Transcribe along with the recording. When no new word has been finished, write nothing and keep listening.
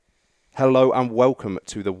Hello and welcome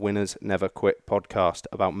to the Winners Never Quit podcast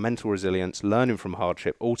about mental resilience, learning from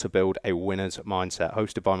hardship, all to build a winner's mindset,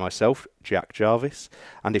 hosted by myself, Jack Jarvis.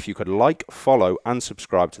 And if you could like, follow and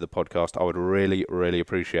subscribe to the podcast, I would really, really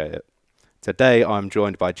appreciate it. Today I'm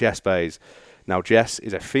joined by Jess Bays. Now Jess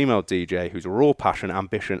is a female DJ whose raw passion,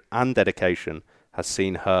 ambition and dedication has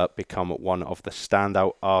seen her become one of the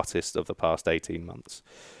standout artists of the past 18 months.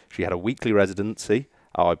 She had a weekly residency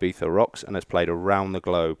at Ibiza Rocks and has played around the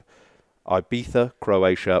globe. Ibiza,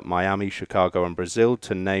 Croatia, Miami, Chicago and Brazil,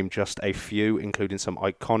 to name just a few, including some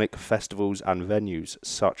iconic festivals and venues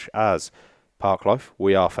such as Parklife,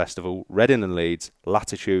 We Are Festival, Reading and Leeds,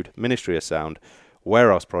 Latitude, Ministry of Sound,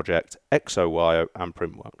 Warehouse Project, XOYO and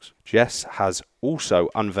Printworks. Jess has also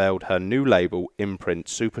unveiled her new label, Imprint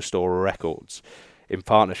Superstore Records, in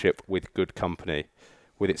partnership with Good Company.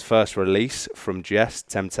 With its first release from Jess,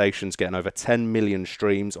 Temptations getting over 10 million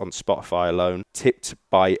streams on Spotify alone, tipped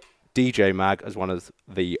by DJ Mag as one of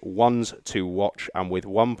the ones to watch, and with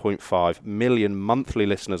 1.5 million monthly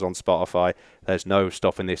listeners on Spotify, there's no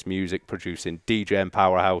stopping this music producing DJing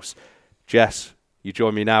powerhouse. Jess, you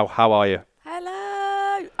join me now. How are you?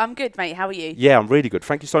 Hello. I'm good, mate. How are you? Yeah, I'm really good.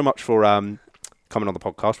 Thank you so much for coming on the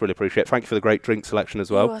podcast. Really appreciate it. Thank you for the great drink selection as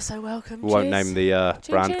well. You are so welcome. We won't name the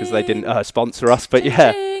Ching, brand because they didn't ching. sponsor us, but Ching,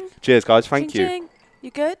 yeah. ching. Cheers, guys. Thank Ching, you. ching.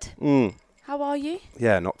 You good? How are you?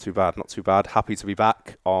 Yeah, not too bad, not too bad. Happy to be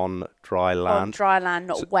back on dry land. On dry land,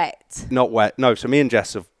 not wet. Not wet. No, so me and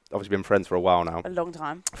Jess have obviously been friends for a while now. A long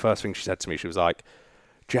time. First thing she said to me, she was like,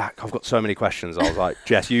 Jack, I've got so many questions. I was like,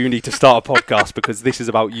 Jess, you need to start a podcast because this is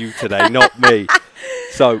about you today, not me.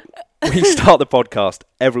 So we start the podcast,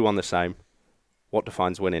 everyone the same. What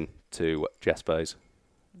defines winning to Jess Bays?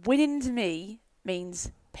 Winning to me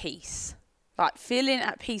means peace. Like feeling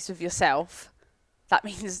at peace with yourself. That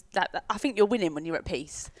means that I think you're winning when you're at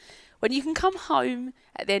peace. When you can come home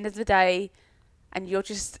at the end of the day and you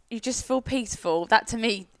just feel peaceful, that to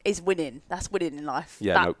me is winning. That's winning in life.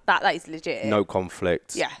 Yeah, that is legit. No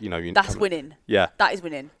conflict. Yeah, you that's winning. Yeah. That is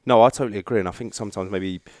winning. No, I totally agree. And I think sometimes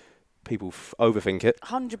maybe people overthink it.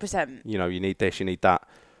 100%. You need this, you need that.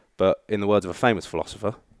 But in the words of a famous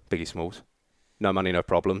philosopher, Biggie Smalls, no money, no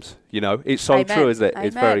problems. It's so Amen. true, isn't it? Amen.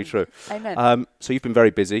 It's very true. Amen. So you've been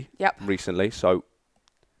very busy recently. So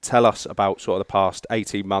tell us about sort of the past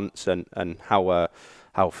 18 months and how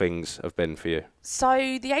things have been for you.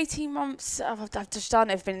 So the 18 months I've just done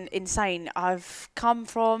have been insane. I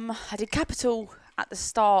did Capital at the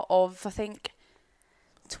start of, I think,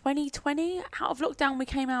 2020. Out of lockdown, we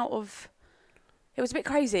came out of, it was a bit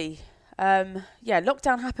crazy.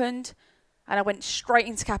 Lockdown happened and I went straight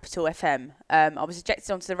into Capital FM. I was ejected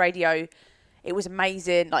onto the radio. It was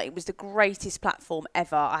amazing. Like, it was the greatest platform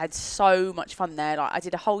ever. I had so much fun there. Like, I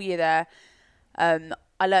did a whole year there.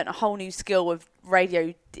 I learnt a whole new skill of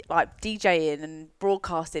radio, like DJing and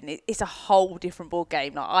broadcasting. It's a whole different ball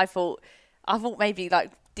game. Like, I thought maybe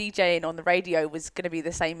like DJing on the radio was going to be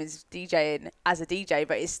the same as DJing as a DJ,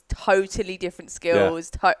 but it's totally different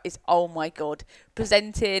skills. Yeah. It's, oh my God,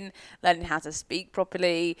 presenting, learning how to speak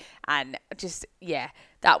properly, and just,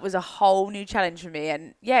 that was a whole new challenge for me.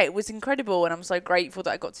 And it was incredible. And I'm so grateful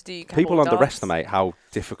that I got to do People underestimate how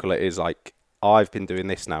difficult it is. Like, I've been doing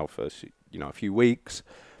this now for, a few weeks,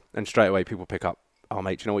 and straight away people pick up, oh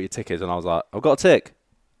mate, do you know what your tick is? And I was like, I've got a tick.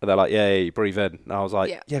 And they're like, yeah, you breathe in. And I was like,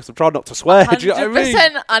 yeah, because I'm trying not to swear. 100%. Do you know what I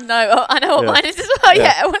mean? I know what mine is as well.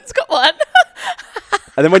 Yeah, everyone's got one.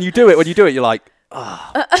 And then when you do it, you're like,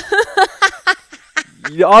 aren't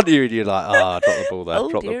you? And you're like, drop the ball there,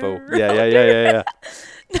 drop the ball. Yeah.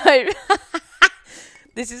 No.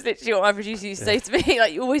 This is literally what my producer used to say to me.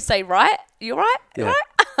 Like, you always say, right? You right? You right?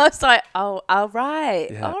 I was like, oh, all right.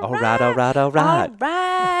 Yeah. All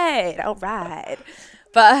right.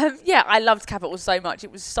 But I loved Capital so much.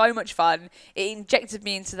 It was so much fun. It injected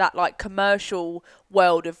me into that like commercial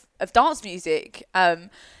world of dance music.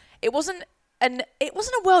 It wasn't a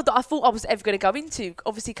world that I thought I was ever going to go into.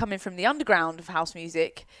 Obviously, coming from the underground of house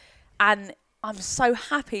music, and I'm so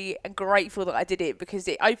happy and grateful that I did it because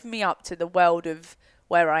it opened me up to the world of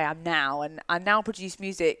where I am now. And I now produce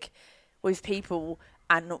music with people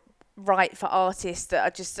and write for artists that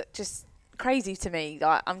are just crazy to me.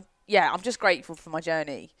 Like, I'm just grateful for my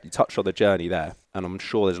journey. You touched on the journey there, and I'm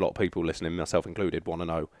sure there's a lot of people listening, myself included, want to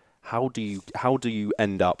know how do you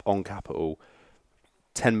end up on Capital,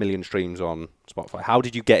 10 million streams on Spotify? How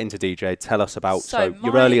did you get into DJ? Tell us about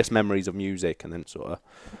your earliest memories of music, and then sort of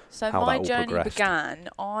how my journey progressed. Began.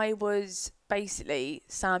 I was basically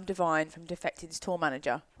Sam Devine from Defected's tour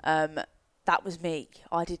manager. That was me.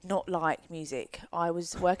 I did not like music. I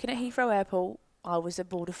was working at Heathrow Airport. I was a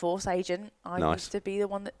border force agent. I used to be the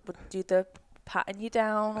one that would do the patting you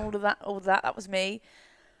down, all of that. That was me.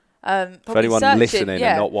 For anyone listening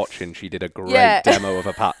and not watching, she did a great demo of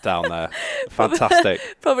a pat down there. Fantastic.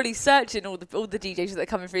 Probably searching all the DJs that are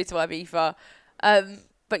coming through to Ibiza.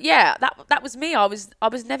 But yeah, that was me. I was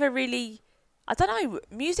never really, I don't know,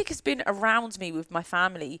 music has been around me with my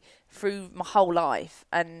family through my whole life,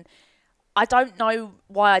 and I don't know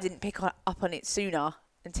why I didn't pick up on it sooner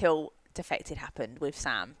until Defected happened with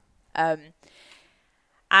Sam.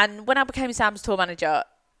 And when I became Sam's tour manager,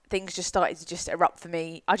 things just started to just erupt for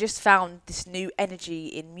me. I just found this new energy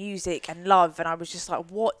in music and love, and I was just like,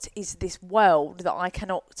 what is this world that I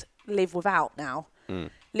cannot live without now?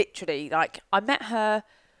 Literally, like, I met her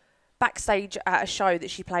backstage at a show that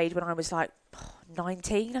she played when I was like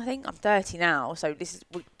 19, I think. I'm 30 now, so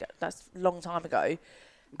that's a long time ago.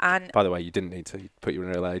 And by the way, you didn't need to put your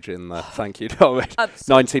real age in there. Thank you, Tommy.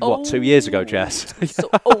 19, what, 2 years ago, Jess? So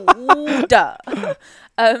older.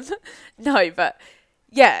 No, but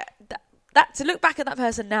yeah, that to look back at that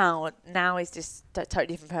person now is just a totally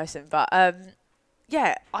different person. But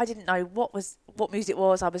yeah, I didn't know what music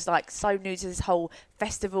was. I was like so new to this whole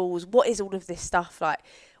festivals. What is all of this stuff? Like,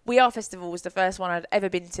 We Are Festival was the first one I'd ever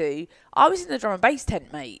been to. I was in the drum and bass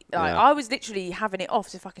tent, mate. Like, I was literally having it off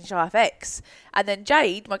to fucking Show FX. And then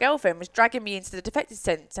Jade, my girlfriend, was dragging me into the Defected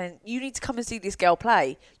tent saying, you need to come and see this girl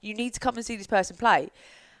play. You need to come and see this person play.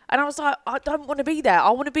 And I was like, I don't want to be there. I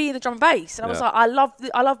want to be in the drum and bass. And I was like, I love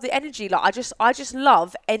the energy. Like, I just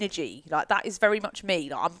love energy. Like, that is very much me.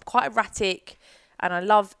 Like, I'm quite erratic and I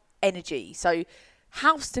love energy. So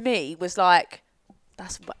house to me was like,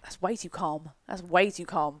 that's way too calm. That's way too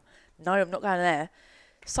calm. No, I'm not going there.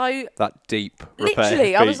 So that deep,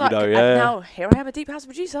 literally, I was like, and now here I am, a deep house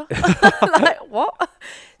producer. Like, what?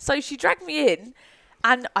 So she dragged me in,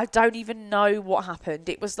 and I don't even know what happened.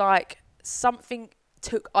 It was like something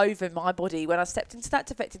took over my body when I stepped into that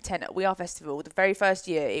Defected tent at We Are Festival the very first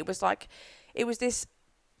year. It was this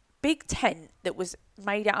big tent that was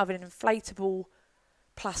made out of an inflatable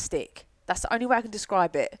plastic. That's the only way I can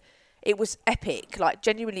describe it. It was epic. Like,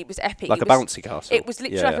 genuinely, it was epic. Like a bouncy castle. It was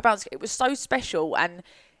literally like a bouncy castle. It was so special, and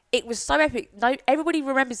it was so epic. No, everybody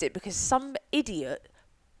remembers it because some idiot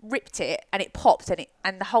ripped it, and it popped,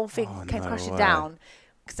 and the whole thing came crashing down.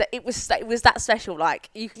 Because it was that special. Like,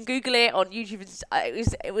 you can Google it on YouTube.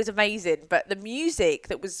 It was amazing. But the music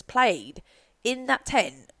that was played in that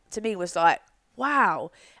tent, to me, was like, wow.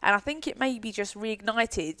 And I think it maybe just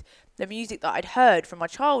reignited the music that I'd heard from my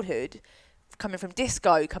childhood, coming from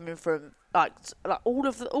disco, coming from like all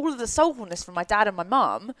of the soulfulness from my dad and my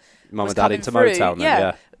mum. Mum and dad into Motown, then,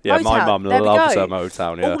 yeah. Motown, my mum loves her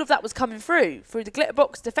Motown. Yeah, all of that was coming through the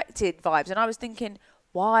Glitterbox Defected vibes, and I was thinking,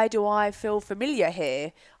 why do I feel familiar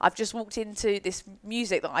here? I've just walked into this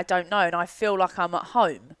music that I don't know, and I feel like I'm at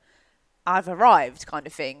home. I've arrived, kind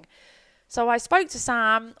of thing. So I spoke to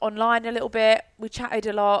Sam online a little bit. We chatted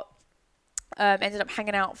a lot. Ended up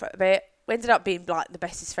hanging out for a bit. We ended up being like the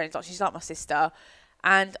bestest friends. Like, she's like my sister.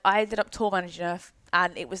 And I ended up tour managing her,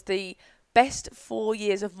 and it was the best 4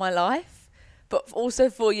 years of my life, but also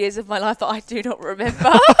 4 years of my life that I do not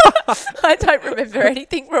remember. I don't remember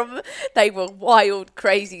anything from them. They were wild,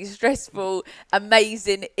 crazy, stressful,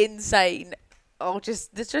 amazing, insane. Oh,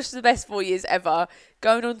 just the best 4 years ever.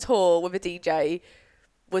 Going on tour with a DJ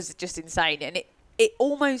was just insane, and it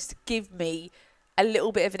almost gave me a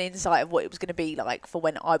little bit of an insight of what it was going to be like for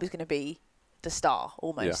when I was going to be the star,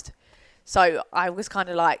 almost. Yeah. So I was kind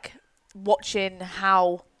of like watching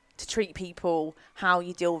how to treat people, how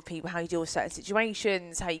you deal with people, how you deal with certain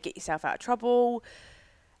situations, how you get yourself out of trouble,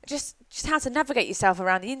 just how to navigate yourself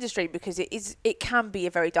around the industry, because it can be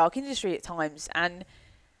a very dark industry at times, and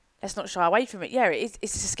let's not shy away from it. Yeah, it's a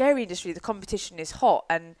scary industry. The competition is hot,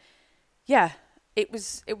 and yeah, it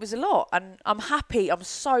was a lot, and I'm happy. I'm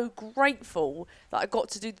so grateful that I got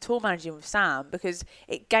to do the tour managing with Sam, because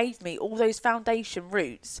it gave me all those foundation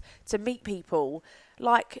roots to meet people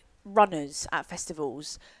like runners at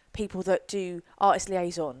festivals, people that do artist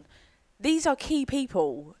liaison. These are key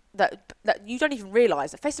people that you don't even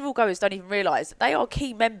realise, that festival goers don't even realise that they are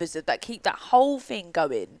key members that keep that whole thing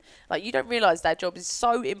going. Like, you don't realise their job is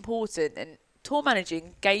so important, and tour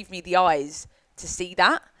managing gave me the eyes to see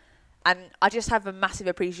that. And I just have a massive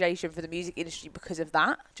appreciation for the music industry because of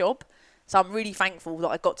that job. So I'm really thankful that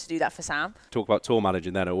I got to do that for Sam. Talk about tour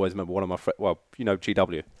managing then. I always remember one of my friends,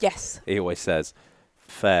 GW. Yes. He always says,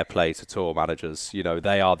 fair play to tour managers. You know,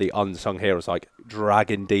 they are the unsung heroes, like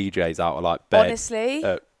dragging DJs out of like bed. Honestly.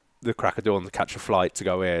 The crack of dawn to catch a flight to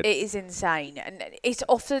go in. It is insane. And it's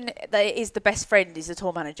often that it is the best friend is the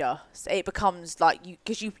tour manager. So it becomes like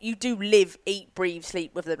because you do live, eat, breathe,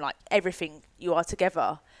 sleep with them, like everything you are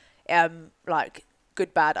together. Like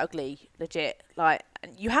good, bad, ugly, legit. Like,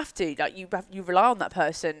 and you have to, like, you rely on that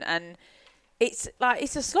person, and it's like,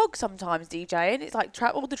 it's a slog sometimes DJing. It's like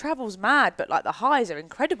all the travel's mad, but like the highs are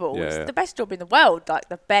incredible. Yeah, it's yeah. the best job in the world, like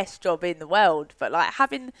the best job in the world. But like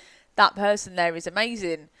having that person there is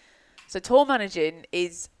amazing. So tour managing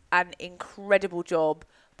is an incredible job,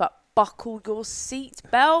 but buckle your seat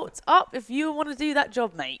belt up if you want to do that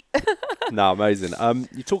job, mate. No, amazing.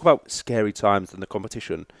 You talk about scary times in the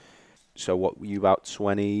competition. So what, were you about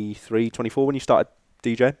 23, 24 when you started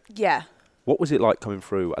DJing? Yeah. What was it like coming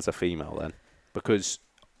through as a female then? Because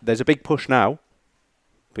there's a big push now,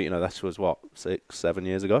 but, you know, this was, what, 6, 7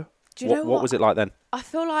 years ago? Do you know What was it like then? I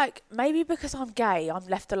feel like maybe because I'm gay, I'm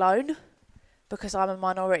left alone because I'm a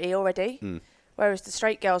minority already. Mm. Whereas the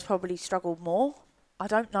straight girls probably struggle more. I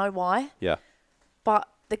don't know why. Yeah. But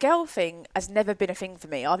the girl thing has never been a thing for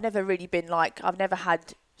me. I've never really been like, I've never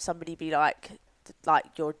had somebody be like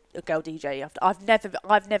you're a girl DJ. I've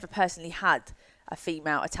never personally had a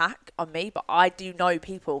female attack on me, but I do know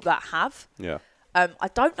people that have. Yeah. I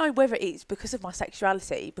don't know whether it's because of my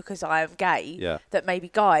sexuality, because I am gay, Yeah. that maybe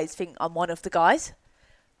guys think I'm one of the guys.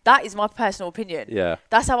 That is my personal opinion. Yeah.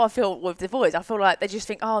 That's how I feel with the boys. I feel like they just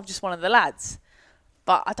think, oh, I'm just one of the lads.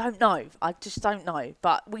 But I don't know. I just don't know.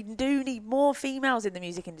 But we do need more females in the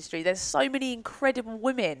music industry. There's so many incredible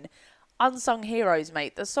women, unsung heroes,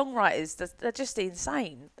 mate. The songwriters, they're just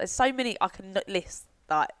insane. There's so many I can list.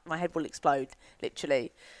 Like, my head will explode,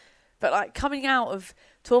 literally. But like coming out of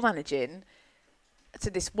tour managing to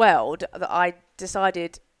this world, that I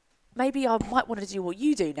decided maybe I might want to do what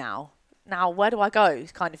you do now. Now, where do I go,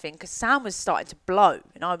 kind of thing? Because sound was starting to blow,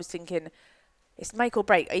 and I was thinking, it's make or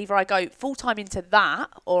break. Either I go full-time into that,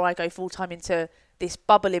 or I go full-time into this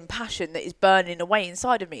bubbling passion that is burning away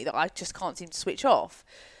inside of me that I just can't seem to switch off.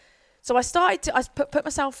 So I put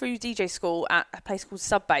myself through DJ school at a place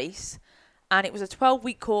called Bays, and it was a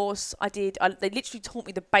 12-week course. They literally taught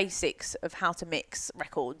me the basics of how to mix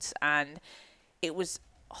records, and it was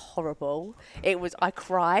horrible. I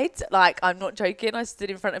cried. Like, I'm not joking. I stood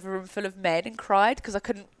in front of a room full of men and cried because I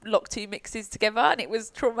couldn't lock two mixes together, and it was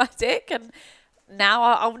traumatic. And now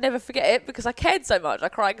I'll never forget it because I cared so much. I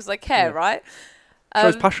cried because I care, right?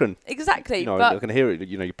 Shows passion. Exactly. You know, but I can hear it.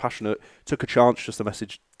 You know, you're passionate. Took a chance just to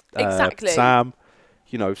message exactly. Sam.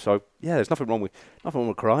 You know, so yeah, there's nothing wrong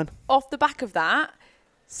with crying. Off the back of that,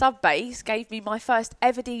 Bays gave me my first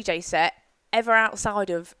ever DJ set ever outside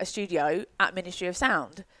of a studio at Ministry of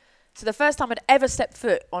Sound. So the first time I'd ever stepped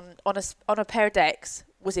foot on a pair of decks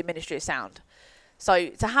was in Ministry of Sound. So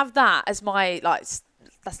to have that as my, like,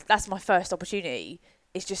 that's my first opportunity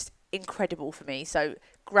is just incredible for me. So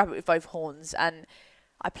grab it with both horns. And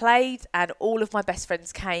I played, and all of my best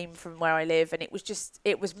friends came from where I live, and it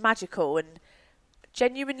was magical. And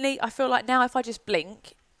genuinely, I feel like now if I just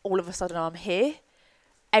blink, all of a sudden I'm here.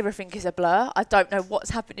 Everything is a blur. I don't know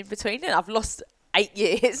what's happened in between, and I've lost 8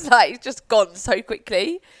 years. Like, it's just gone so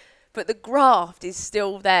quickly. But the graft is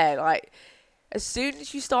still there. Like, as soon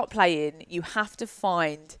as you start playing, you have to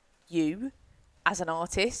find you as an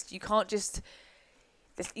artist. You can't just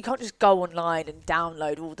go online and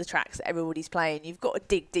download all the tracks that everybody's playing. You've got to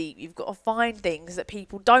dig deep. You've got to find things that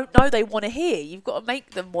people don't know they want to hear. You've got to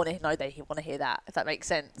make them want to know they want to hear that, if that makes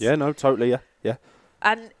sense. Yeah, no, totally, yeah.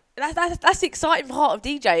 And that's the exciting part of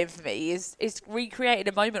DJing for me is recreating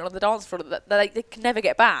a moment on the dance floor that they can never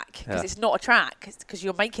get back because it's not a track, because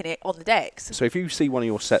you're making it on the decks. So if you see one of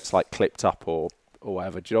your sets like clipped up or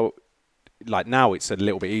whatever, do you know, like now it's a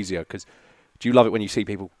little bit easier because do you love it when you see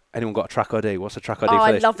people, anyone got a track ID? What's a track ID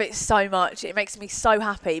for this? I love it so much. It makes me so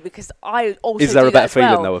happy because I also Is there do a better that as well.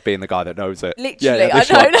 feeling though of being the guy that knows it? Literally, yeah,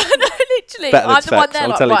 I know. Literally, Better than I'm the one sex, there I'm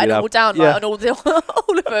like telling you writing now. all down, Yeah. like, on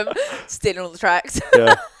all of them, stealing all the tracks.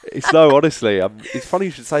 Yeah, it's no, honestly, it's funny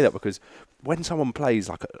you should say that because when someone plays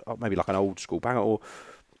like maybe like an old school banger, or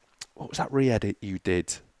what was that re-edit you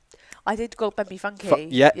did? I did God Baby Funky.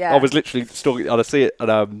 Yeah, I was literally stalking. I see it,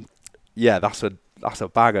 and yeah, that's a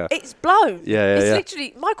banger. It's blown. Yeah, it's yeah.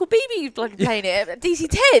 literally Michael Beebe bloody playing it at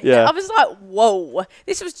DC-10. Yeah. I was like, whoa,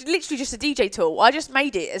 this was literally just a DJ tool. I just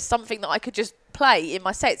made it as something that I could just play in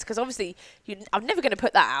my sets because obviously I'm never going to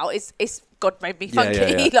put that out. It's God Made Me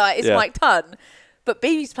Funky, like it's Mike Dunn. But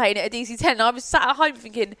Beebe's playing it at DC-10. And I was sat at home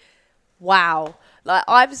thinking, wow. Like,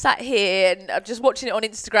 I'm sat here and I'm just watching it on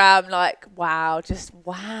Instagram, like, wow, just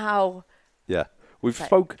wow. Yeah, we've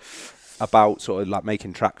spoke about sort of like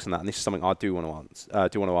making tracks and that, and this is something I do want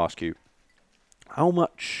to ask you. How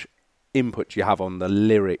much input do you have on the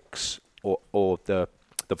lyrics or the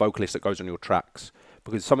vocalist that goes on your tracks?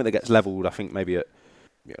 Because it's something that gets leveled, I think, maybe at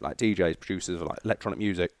like DJs, producers, or like electronic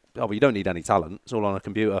music. Oh, but you don't need any talent. It's all on a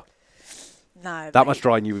computer. No. That must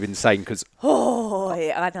drive you insane because... Oh,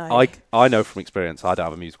 boy, I know. I know from experience I don't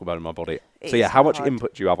have a musical bone in my body. So yeah, how much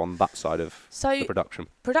input do you have on that side of the production?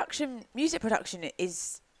 Music production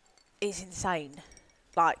is insane.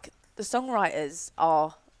 Like, the songwriters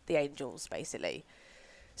are the angels, basically.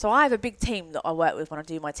 So I have a big team that I work with when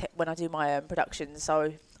I do my production.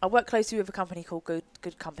 So I work closely with a company called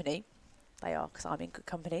Good Company. They are, because I'm in good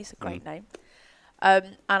company. It's a great name.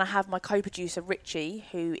 And I have my co-producer Richie,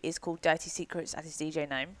 who is called Dirty Secrets as his DJ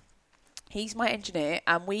name. He's my engineer,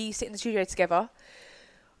 and we sit in the studio together.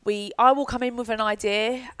 I will come in with an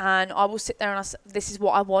idea, and I will sit there and this is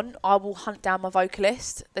what I want. I will hunt down my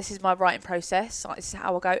vocalist. This is my writing process. This is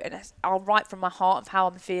how I go, and I'll write from my heart of how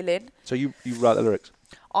I'm feeling. So you write the lyrics?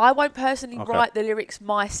 I won't personally write the lyrics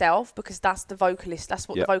myself, because that's the vocalist. That's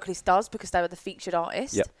what the vocalist does, because they were the featured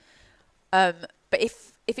artist. Yep. But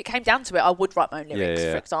if it came down to it, I would write my own lyrics,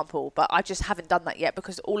 for example. But I just haven't done that yet,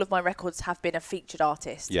 because all of my records have been a featured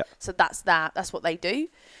artist. Yeah. So that's what they do.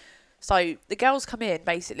 So the girls come in,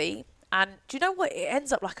 basically, and do you know what? It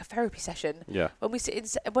ends up like a therapy session. Yeah. When we sit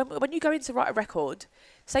in, when you go in to write a record,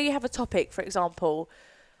 say you have a topic, for example,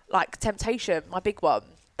 like Temptation, my big one.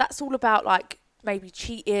 That's all about, like, maybe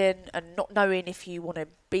cheating and not knowing if you want to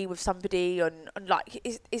be with somebody, and like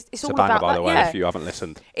it's all about, by like, the way, if you haven't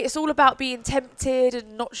listened. It's all about being tempted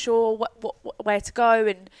and not sure where to go,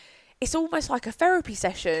 and it's almost like a therapy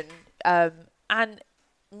session. And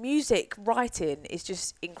music writing is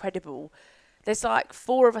just incredible. There's like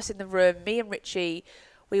 4 of us in the room, me and Richie.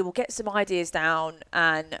 We will get some ideas down,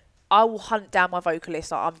 and I will hunt down my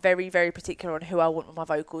vocalist. Like, I'm very, very particular on who I want with my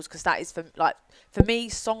vocals, because that is for me,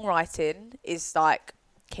 songwriting is like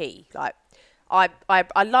key. Like,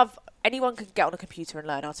 I love, anyone can get on a computer and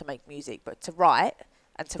learn how to make music, but to write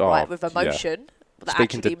and to write with emotion, what that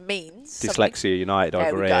Speaking actually means. Dyslexia United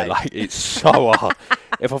over here, like, it's so hard.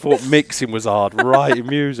 If I thought mixing was hard, writing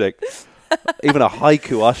music, even a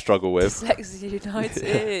haiku I struggle with. Dyslexia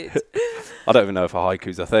United. I don't even know if a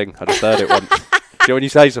haiku's a thing. I just heard it once. Do you know when you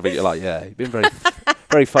say something, you're like, yeah, you've been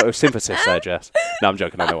very photosynthesis there, Jess. No, I'm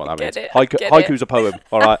joking. I know what that means. Haiku's a poem.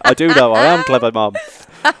 All right. I do know. I am clever, Mum.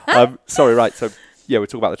 Sorry, right. So, yeah, we're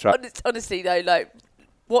talking about the track. Honestly, though, like,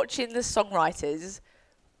 watching the songwriters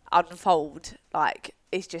unfold, like,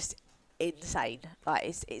 is just insane. Like,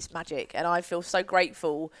 it's magic. And I feel so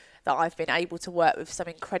grateful that I've been able to work with some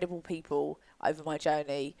incredible people over my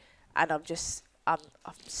journey. And I'm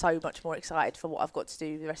so much more excited for what I've got to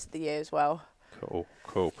do the rest of the year as well.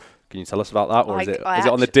 Cool. Can you tell us about that, or is it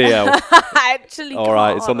on the DL? I actually All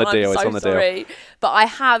right, it's on the deal. It's on the deal. But I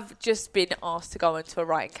have just been asked to go into a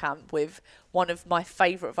writing camp with one of my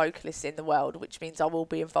favourite vocalists in the world, which means I will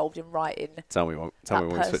be involved in writing. Tell me when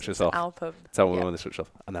we switch this off. Album. Tell me when we switch off,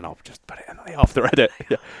 and then I'll just put it in the after edit.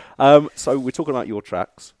 So we're talking about your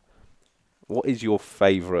tracks. What is your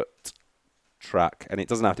favourite track? And it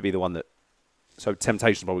doesn't have to be the one that. So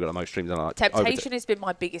Temptation's probably got the most streams. Like Temptation has been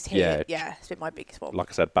my biggest hit. Yeah, it's been my biggest one. Like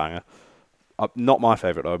I said, banger. Not my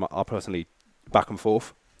favourite though. I personally Back and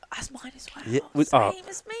Forth. That's mine as well. Yeah, Same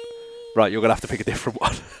as me. Right, you're gonna have to pick a different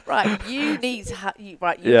one. Right, you need to. You're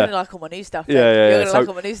gonna like all my new stuff. Yeah. You're gonna like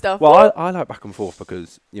all my new stuff. Well, I like Back and Forth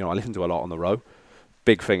because I listen to a lot on the row.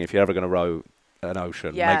 Big thing if you're ever gonna row an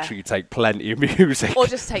ocean, make sure you take plenty of music. Or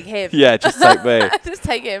just take him. Yeah, just take me. Just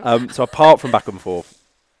take him. So apart from Back and Forth,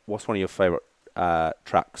 what's one of your favourite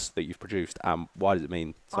tracks that you've produced, and why does it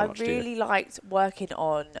mean so much to you? I really liked working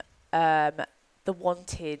on The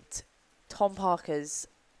Wanted, Tom Parker's.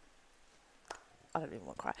 I don't even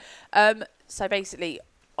want to cry. So basically,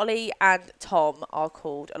 Ollie and Tom are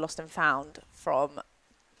called A Lost and Found from.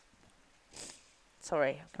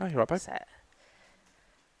 Sorry. Oh, you're right, babe.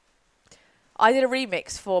 I did a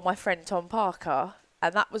remix for my friend Tom Parker,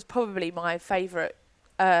 and that was probably my favourite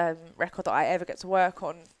record that I ever get to work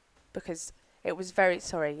on, because it was very...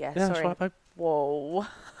 Sorry. That's right, babe. Whoa.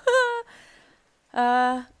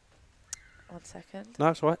 1 second. No,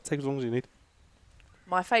 it's all right. Take as long as you need.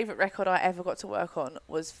 My favourite record I ever got to work on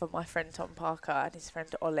was for my friend Tom Parker and his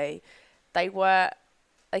friend Ollie. They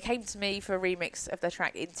came to me for a remix of their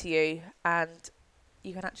track Into You, and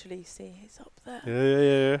you can actually see it's up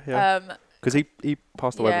there. Yeah. Because he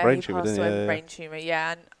passed away with brain tumour, didn't he? Yeah, he passed away with brain tumour,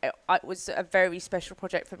 yeah. And it was a very special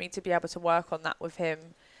project for me to be able to work on that with him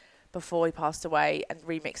before he passed away and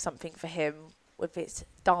remix something for him with its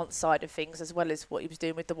dance side of things as well as what he was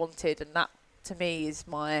doing with The Wanted. And that, to me, is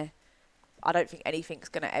I don't think anything's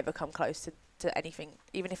going to ever come close to anything.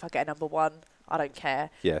 Even if I get a number 1, I don't care.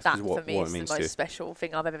 Yeah, that, for me, is the most special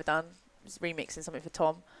thing I've ever done, is remixing something for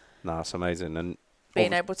Tom. No, that's amazing. And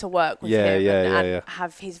being able to work with him and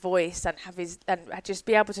have his voice and have his and just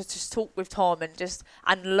be able to just talk with Tom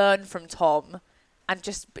and learn from Tom and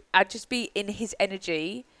I'd just be in his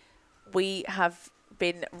energy. We have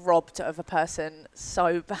been robbed of a person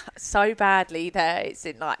so badly there. It's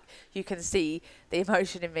in like, you can see the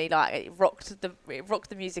emotion in me. Like it rocked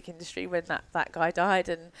the music industry when that guy died,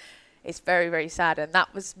 and it's very, very sad. And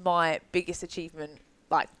that was my biggest achievement,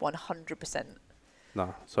 like 100%.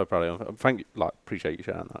 No, so proud of you. Thank you. Like, appreciate you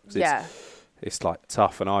sharing that. 'Cause Yeah. It's like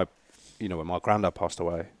tough, and when my granddad passed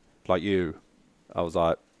away, like you, I was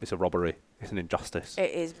like, it's a robbery, it's an injustice.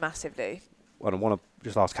 It is massively. And I want to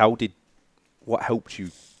just ask, what helped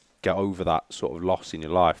you get over that sort of loss in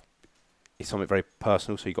your life? It's something very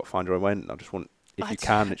personal, so you got to find your own way. And I just want, if you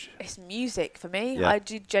can, it's music for me. Yeah. I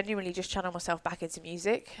do genuinely just channel myself back into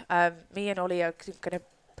music. Me and Ollie are going to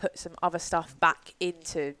put some other stuff back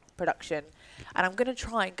into production, and I'm going to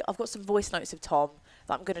try and I've got some voice notes of Tom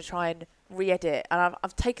that I'm going to try and re-edit, and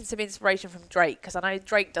I've taken some inspiration from Drake, because I know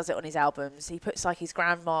Drake does it on his albums. He puts like his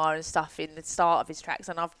grandma and stuff in the start of his tracks,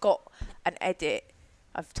 and I've got an edit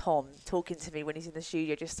of Tom talking to me when he's in the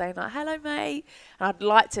studio, just saying like, hello mate, and I'd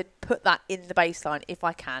like to put that in the bass line if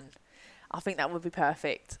I can. I think that would be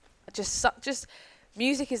perfect. Just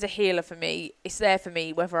music is a healer for me. It's there for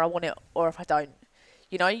me whether I want it or if I don't.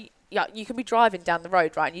 You know, you can be driving down the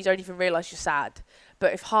road, right, and you don't even realise you're sad.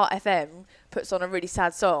 But if Heart FM puts on a really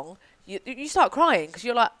sad song, you start crying because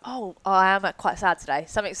you're like, oh, I am quite sad today.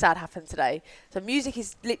 Something sad happened today. So music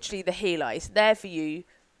is literally the healer. It's there for you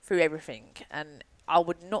through everything, and I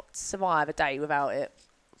would not survive a day without it.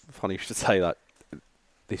 Funny you should say that.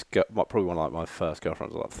 This girl, probably one of like my first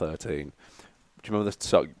girlfriends was like 13. Do you remember this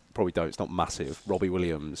song? Probably don't. It's not massive. Robbie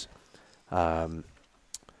Williams. I'm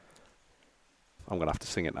gonna have to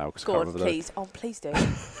sing it now because I can't remember. Please. Oh, please do.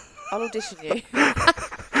 I'll audition you.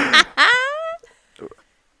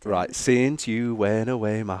 Right, since you went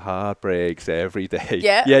away, my heart breaks every day.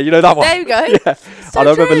 Yeah. Yeah, you know that one. There you go. Yeah. So and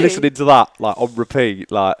I remember true. listening to that like on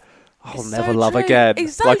repeat, like, I'll It's never so love true. again.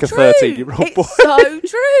 It's so like a true. 13-year-old boy. It's so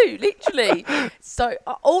true, literally. So,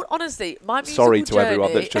 honestly, my musical Sorry to everyone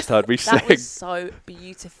journey, that's just heard me sing. that was so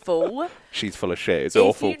beautiful. She's full of shit. It's If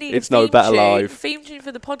awful. you need It's a no theme better tune, live. Theme tune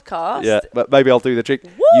for the podcast. Yeah, but maybe I'll do the jingle.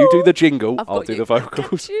 Woo! You do the jingle. I've I'll got do you. the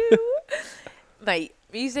vocals. Got you. Mate,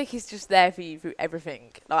 music is just there for you through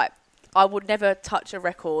everything. Like, I would never touch a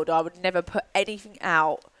record. I would never put anything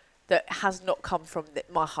out that has not come from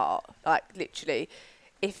my heart. Like, literally.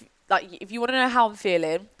 If you want to know how I'm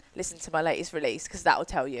feeling, listen to my latest release, because that will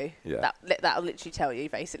tell you. Yeah. That'll literally tell you,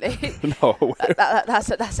 basically. No.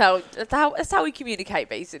 That's how we communicate,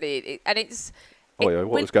 basically. And it's... What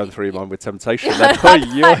was going through your mind with Temptation Yeah,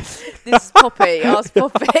 then? This is Poppy. Ask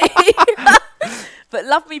Poppy. But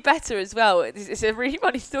Love Me Better as well. It's a really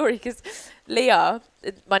funny story because Leah,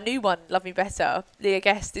 my new one, Love Me Better, Leah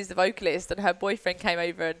Guest is the vocalist, and her boyfriend came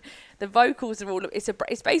over, and the vocals are all...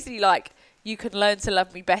 It's basically like, you can learn to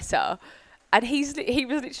love me better. And he was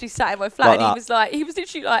literally sat in my flat, Like and he was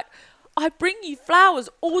literally like, I bring you flowers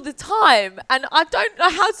all the time, and I don't know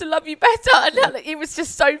how to love you better. And it was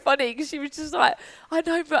just so funny because she was just like, I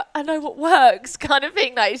know, but I know what works, kind of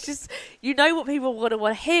thing. Like, it's just, you know what people want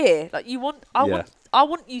to hear. Like, I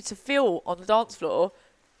want you to feel on the dance floor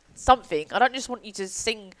something. I don't just want you to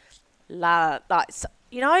sing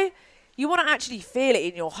you want to actually feel it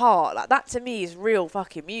in your heart. Like, that to me is real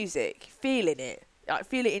fucking music. Feeling it, like,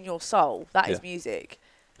 feel it in your soul. That is music.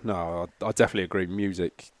 No, I definitely agree.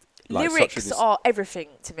 Music. Like, Lyrics are everything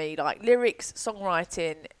to me. Like, lyrics,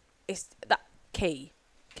 songwriting, is that key.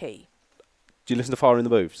 Do you listen to Fire in the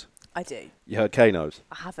Booths? I do. You heard Kano's?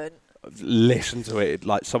 I haven't. Listen to it.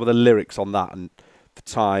 Like, some of the lyrics on that and the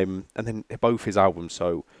time, and then both his albums.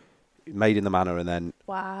 So, Made in the Manor, and then...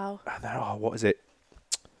 Wow. And then, what is it?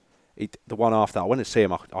 The one after that, I went to see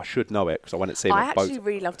him. I should know it because I went to see him. I actually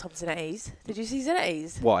really love Tom Zanetti's. Did you see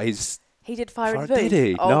Zanetti's? What, He did Fire in the Booth. Did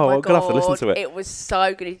he? Oh no, my I'm going to have to listen to it. It was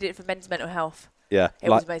so good. He did it for men's mental health. Yeah. It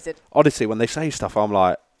was amazing. Honestly, when they say stuff, I'm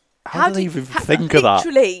like, how do they even think of that?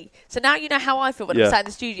 Literally. So now you know how I feel when Yeah. I'm sat in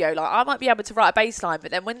the studio. Like, I might be able to write a bass line, but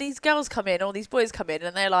then when these girls come in, or these boys come in,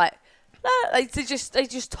 and they're like, they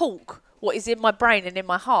just talk what is in my brain and in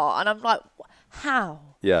my heart. And I'm like, how?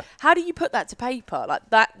 Yeah. How do you put that to paper? Like,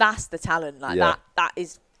 that's the talent. Like, that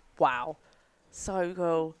is, wow. So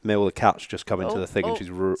cool. Mill the cat's just come into the thing and she's...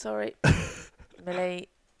 Sorry. Millie,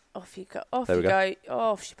 off you go. There we go.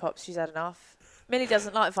 Oh, off she pops. She's had enough. Millie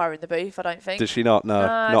doesn't like Fire in the Booth, I don't think. Does she not? No,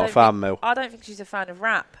 I not a don't fan, think- Mill. I don't think she's a fan of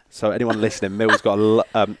rap. So anyone listening, Mill's got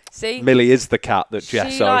a... See? Millie is the cat that Jess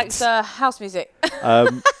owns. She likes house music.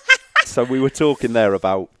 So we were talking there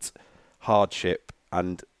about hardship,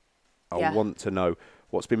 and I want to know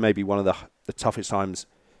what's been maybe one of the toughest times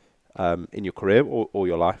in your career or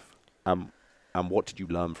your life, and what did you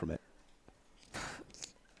learn from it?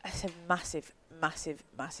 It's a massive, massive,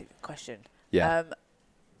 massive question. Yeah.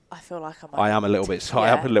 I feel like I am a little bit sorry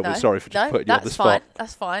for just putting you on the spot.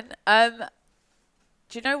 That's fine. Do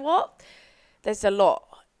you know what? There's a lot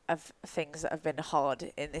of things that have been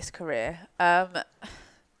hard in this career.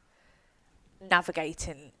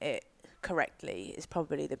 Navigating it correctly is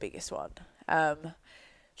probably the biggest one.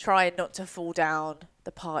 Trying not to fall down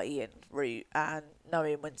the partying route and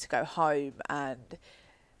knowing when to go home and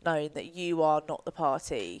knowing that you are not the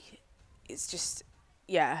party. It's just,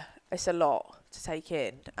 it's a lot to take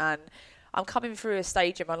in. And I'm coming through a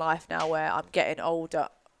stage in my life now where I'm getting older.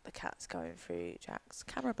 The cat's going through Jack's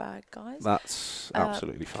camera bag, guys. That's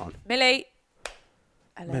absolutely fine. Millie.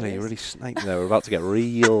 Millie, you're really snaking there. We're about to get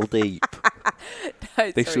real deep.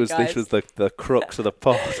 This was the crux of the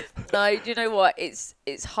pod. No, do you know what?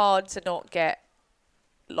 It's hard to not get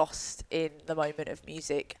lost in the moment of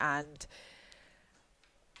music and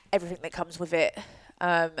everything that comes with it.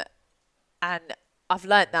 And I've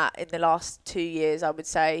learnt that in the last 2 years, I would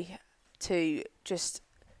say, to just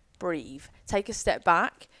breathe. Take a step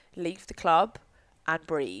back, leave the club and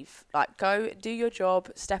breathe. Like, go and do your job,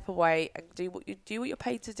 step away and do what you're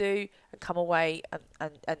paid to do and come away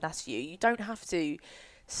and that's you. You don't have to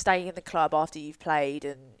stay in the club after you've played,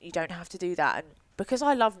 and you don't have to do that. And because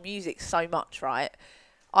I love music so much, right,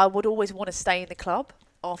 I would always want to stay in the club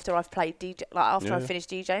after I've played I've finished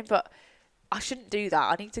DJing, but I shouldn't do that.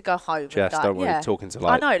 I need to go home. Jess, don't worry, talking to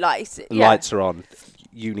I know, lights are on.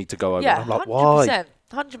 You need to go home. Yeah, I'm like, why?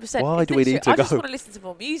 100%. Why do we need to go? I just want to listen to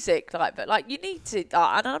more music, but you need to.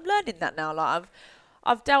 And I'm learning that now.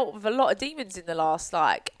 I've dealt with a lot of demons in the last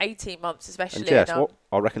 18 months, especially. And Jess, what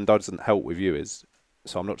I reckon doesn't help with you is,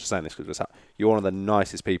 so I'm not just saying this because you're one of the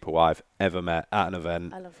nicest people I've ever met at an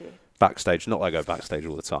event. I love you. Backstage, not that I go backstage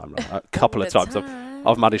all the time, right? A couple of times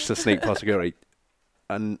I've managed to sneak past security,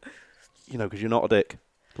 and because you're not a dick.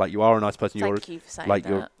 Like, you are a nice person. Thank you for saying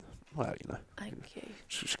that. Well, Thank you.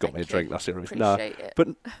 She's got me a drink. That's it. Appreciate it. But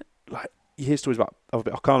you hear stories about other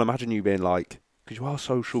people. I can't imagine you being because you are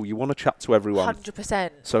social. You want to chat to everyone.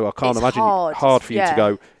 100%. So I can't imagine hard for you to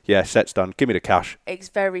go. Yeah, set's done. Give me the cash. It's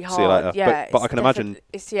very hard. See you later. Yeah, but I can imagine.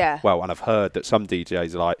 Well, and I've heard that some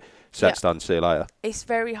DJs are like, set's done. See you later. It's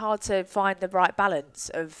very hard to find the right balance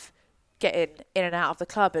of getting in and out of the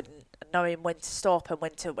club and knowing when to stop and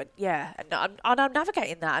and I'm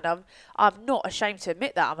navigating that, and I'm not ashamed to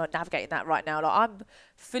admit that I'm navigating that right now. I'm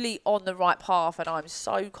fully on the right path, and I'm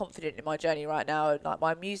so confident in my journey right now, and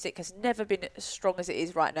my music has never been as strong as it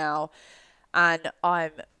is right now, and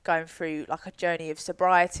I'm going through a journey of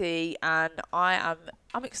sobriety, and I'm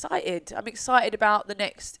excited. I'm excited about the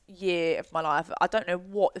next year of my life. I don't know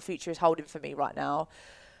what the future is holding for me right now.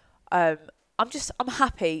 I'm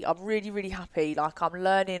happy. I'm really, really happy. I'm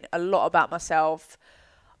learning a lot about myself.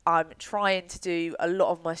 I'm trying to do a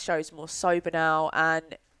lot of my shows more sober now. And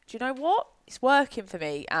do you know what? It's working for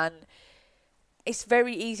me. And it's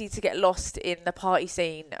very easy to get lost in the party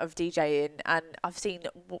scene of DJing. And I've seen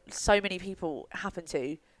so many people happen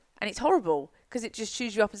to. And it's horrible because it just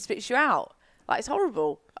chews you up and spits you out. It's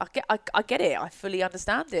horrible. I get it. I fully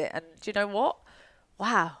understand it. And do you know what?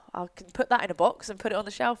 Wow. I can put that in a box and put it on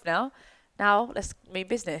the shelf now. Now, let's mean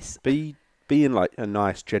business. Being a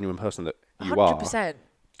nice, genuine person that you 100%. Are,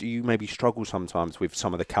 do you maybe struggle sometimes with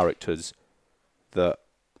some of the characters that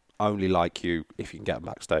only like you if you can get them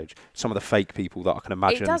backstage? Some of the fake people that I can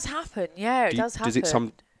imagine. It does happen, yeah, it does happen.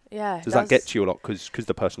 Does that get to you a lot because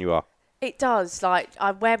the person you are? It does.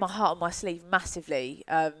 I wear my heart on my sleeve massively.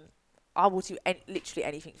 I will do literally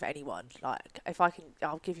anything for anyone. If I can,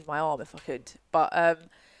 I'll give you my arm if I could. But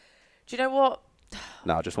do you know what?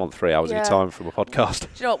 No, I just want 3 hours of your time from a podcast. Do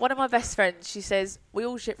you know what? One of my best friends, she says, we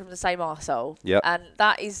all shit from the same arsehole. Yep. And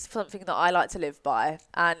that is something that I like to live by.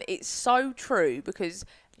 And it's so true because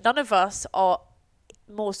none of us are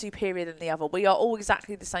more superior than the other. We are all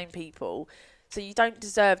exactly the same people. So you don't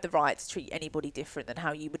deserve the right to treat anybody different than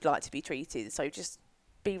how you would like to be treated. So just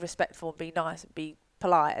be respectful and be nice and be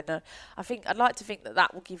polite. And I'd like to think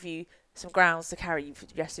that will give you some grounds to carry you for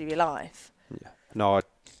the rest of your life. Yeah. No,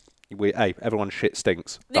 everyone's shit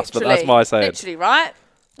stinks. That's my saying. Literally, right?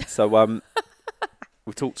 So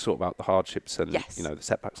we've talked sort of about the hardships and the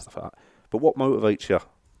setbacks and stuff like that. But what motivates you?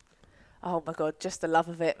 Oh my God, just the love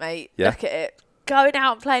of it, mate. Yeah. Look at it. Going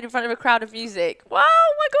out and playing in front of a crowd of music. Wow,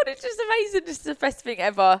 oh my God, it's just amazing. It's the best thing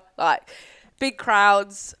ever. Big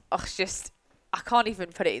crowds. I can't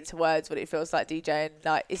even put it into words what it feels like DJing.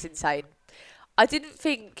 It's insane. I didn't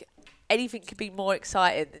think anything could be more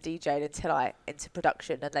exciting than DJing until I into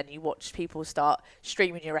production, and then you watch people start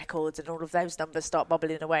streaming your records and all of those numbers start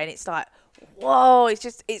bubbling away, and it's like, whoa, it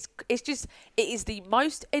is the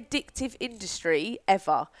most addictive industry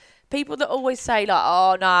ever. People that always say like,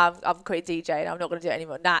 oh no, I'm quitting DJing, I'm not going to do it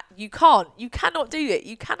anymore. Nah, you cannot do it.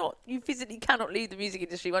 You physically cannot leave the music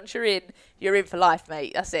industry. Once you're in for life,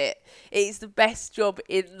 mate. That's it. It is the best job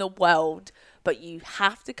in the world, but you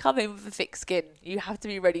have to come in with a thick skin. You have to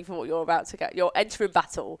be ready for what you're about to get. You're entering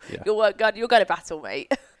battle. Yeah. You're going to battle,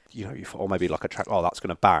 mate. You know, or maybe like a track, oh, that's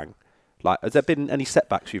going to bang. Like, has there been any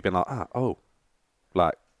setbacks you've been like,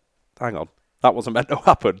 like, hang on. That wasn't meant to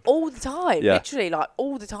happen. All the time, literally, like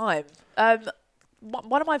all the time.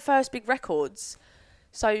 One of my first big records,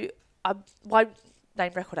 so I won't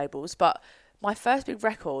name record labels, but my first big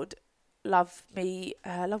record, Love We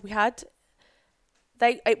Had,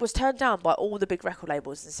 it was turned down by all the big record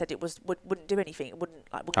labels and said it wouldn't do anything. It wouldn't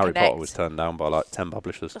Harry connect. Potter was turned down by like 10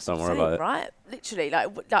 publishers. That's Don't worry about it. Right? Literally,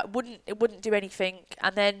 it wouldn't do anything.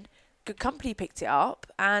 And then Good Company picked it up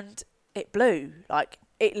and it blew. Like,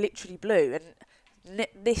 it literally blew, and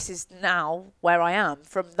this is now where I am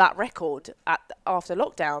from that record after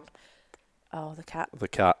lockdown. Oh, the cat. The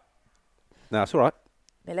cat. No, it's all right.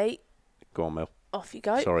 Millie. Go on, Mill. Off you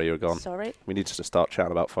go. Sorry, you're gone. Sorry. We need to start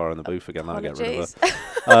chatting about Fire in the Booth again. Then get rid of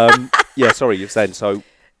her. Yeah, sorry, you're saying so.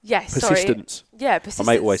 Yes, persistence. Sorry. Yeah, persistence.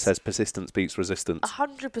 My mate always says persistence beats resistance.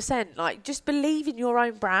 100%. Like, just believe in your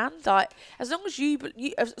own brand. Like, as long as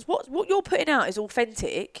what you're putting out is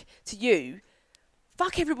authentic to you.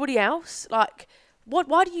 Fuck everybody else. Like,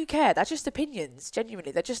 why do you care? They're just opinions.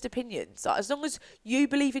 Genuinely, they're just opinions. Like, as long as you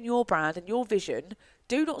believe in your brand and your vision,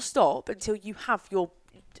 do not stop until you have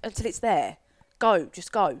until it's there.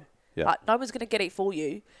 Just go. Yeah. Like, no one's gonna get it for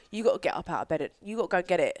you. You got to get up out of bed. You got to go and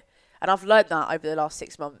get it. And I've learned that over the last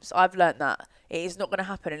 6 months. I've learned that it is not going to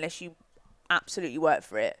happen unless you absolutely work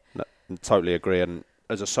for it. No, totally agree. And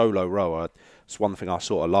as a solo rower, it's one thing I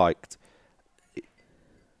sort of liked.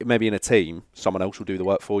 Maybe in a team, someone else will do the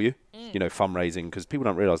work for you. You know, fundraising, because people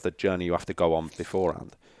don't realise the journey you have to go on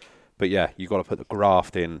beforehand. But yeah, you've got to put the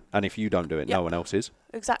graft in, and if you don't do it, no one else is.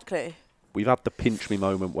 Exactly. We've had the pinch me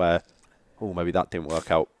moment where, oh, maybe that didn't work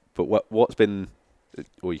out. But what's been,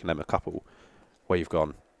 or you can name a couple, where you've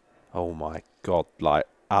gone, oh my God, like,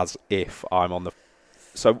 as if I'm on the...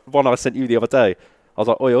 So one I sent you the other day, I was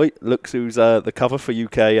like, oi, look who's the cover for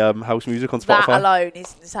UK house music on Spotify. That alone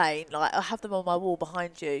is insane. Like, I have them on my wall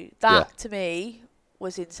behind you. That, to me,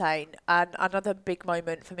 was insane. And another big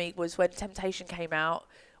moment for me was when Temptation came out.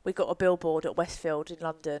 We got a billboard at Westfield in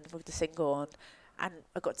London with the single on. And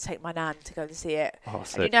I got to take my nan to go and see it. Oh,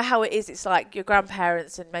 and you know how it is? It's like your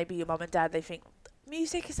grandparents and maybe your mum and dad, they think,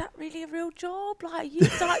 music, is that really a real job? Like, you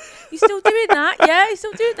still doing that? Yeah, you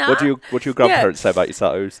still doing that? What do your grandparents say about your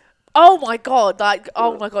tattoos? Oh my God! Like,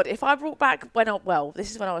 oh my God! If I brought back this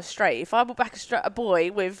is when I was straight. If I brought back a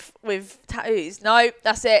boy with tattoos, no,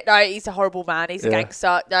 that's it. No, he's a horrible man. He's a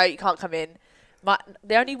gangster. No, you can't come in.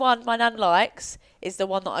 The only one my nan likes is the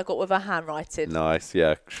one that I got with her handwriting. Nice,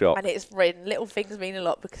 yeah, sure. And it's written. Little things mean a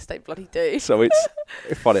lot because they bloody do. So it's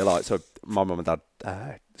funny, like, so my mum and dad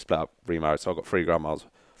split up, remarried, so I've got 3 grandmas.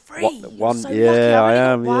 3? One, so yeah, lucky. I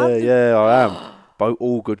am. Yeah, I am. Both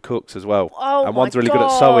all good cooks as well. Oh, and one's my really God. good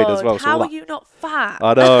at sewing as well. How so are you not fat?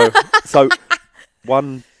 I know. So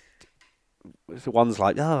one's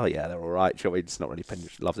like, oh yeah, they're all right. She it's not really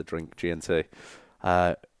loves a drink, G&T.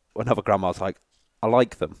 Another grandma's like, I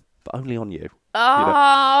like them, but only on you.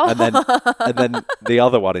 Oh. You know? And then the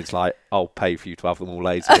other one is like, I'll pay for you to have them all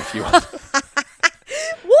later if you want.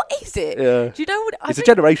 What is it? Yeah. Do you know what? It's a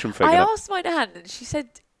generation thing. I asked my nan, and she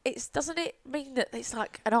said, doesn't it mean that it's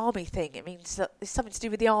like an army thing? It means that it's something to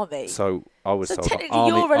do with the army. So I was told technically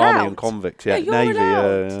army and convicts. Yeah, you're Navy.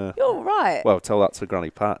 allowed. Yeah. You're all right. Well, tell that to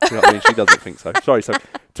Granny Pat. You know what I mean? She doesn't think so. Sorry. So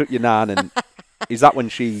took your nan, and is that when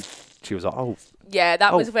she was like, oh. Yeah,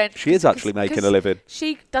 that was when... She is actually making a living.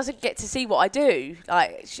 She doesn't get to see what I do.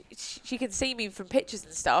 Like, she can see me from pictures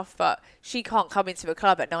and stuff, but she can't come into a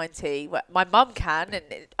club at 90. My mum can, and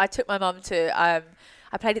I took my mum to... I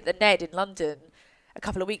played at the Ned in London a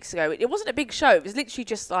couple of weeks ago. It wasn't a big show. It was literally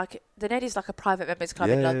just like... The Ned is like a private members club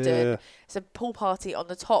in London. Yeah. It's a pool party on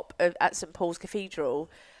the top at St Paul's Cathedral.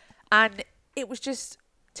 And it was just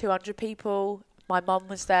 200 people... My mum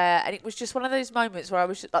was there, and it was just one of those moments where I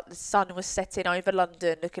was just like, the sun was setting over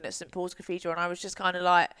London, looking at St Paul's Cathedral, and I was just kind of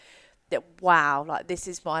like, wow, like, this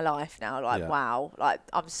is my life now. Like, wow, like,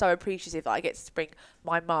 I'm so appreciative that I get to bring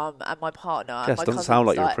my mum and my partner. Jess, and my doesn't sound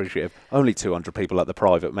like you're appreciative. Only 200 people at the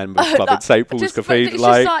private members club like, in St Paul's Cathedral.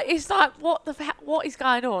 It's like, what is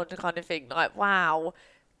going on, kind of thing. Like, wow.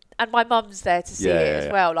 and my mum's there to see it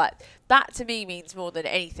as well. Like, that to me means more than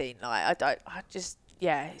anything. Like,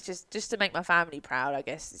 it's just to make my family proud, I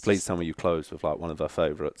guess. Please tell me you closed with like one of their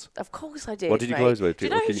favourites. Of course I did. What did you close with? Do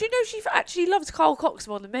you know she actually loves Carl Cox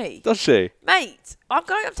more than me? Does she? Mate, I'm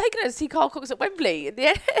taking her to see Carl Cox at Wembley in the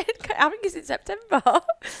end. I think it's in September.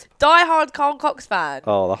 Die-hard Carl Cox fan.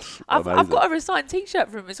 Oh, that's amazing. I've got a signed T-shirt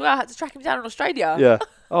from him as well. I had to track him down in Australia. Yeah.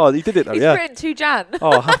 Oh, you did it though, He's written to Jan.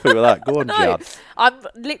 Oh, happy with that. Go on, Jan. I'm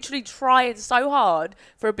literally trying so hard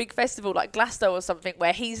for a big festival like Glasgow or something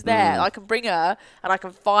where he's there. I can bring her and I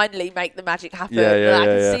can finally make the magic happen. I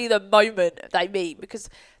can see the moment they meet, because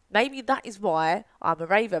maybe that is why I'm a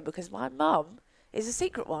raver, because my mum is a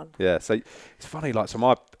secret one. Yeah, so it's funny, like, so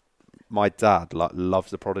my dad like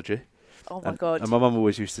loves The Prodigy. Oh my God. And my mum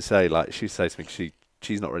always used to say, like, she'd say to me,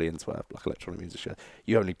 she's not really into like electronic music.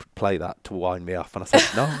 You only play that to wind me up, and I said,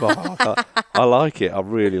 no, I like it. I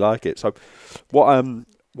really like it. So, what are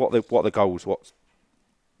the goals?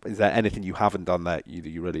 Is there anything you haven't done that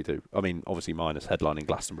you really do? I mean, obviously, mine is headlining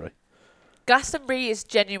Glastonbury. Glastonbury is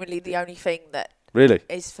genuinely the only thing that really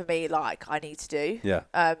is for me like I need to do.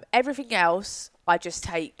 Yeah. Everything else, I just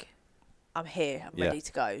take. I'm here. I'm ready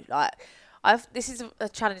to go. Like, this is a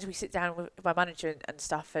challenge. We sit down with my manager and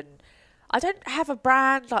stuff, and I don't have a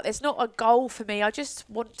brand. Like, there's not a goal for me. I just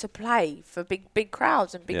want to play for big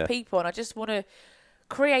crowds and big people, and I just want to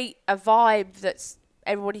create a vibe that's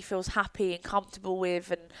everybody feels happy and comfortable with.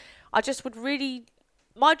 And I just would really,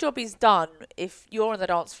 my job is done if you're on the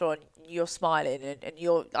dance floor and you're smiling and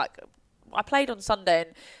you're like, I played on Sunday and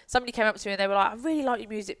somebody came up to me and they were like, I really like your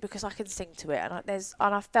music because I can sing to it,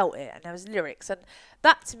 and I felt it, and there was lyrics, and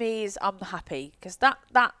that to me is, I'm happy, because that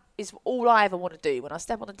is all I ever want to do when I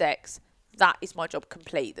step on the decks. That is my job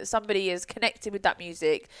complete. That somebody is connected with that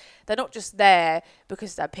music. They're not just there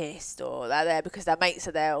because they're pissed, or they're there because their mates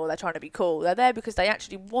are there, or they're trying to be cool. They're there because they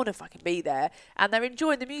actually want to fucking be there, and they're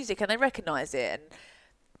enjoying the music and they recognise it. And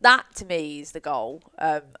that to me is the goal.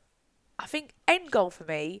 I think end goal for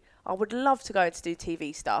me, I would love to go into do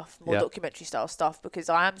TV stuff, more documentary style stuff, because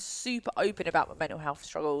I am super open about my mental health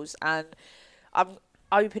struggles, and I'm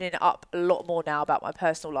opening up a lot more now about my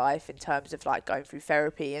personal life in terms of like going through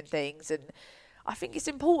therapy and things. And I think it's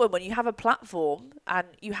important when you have a platform and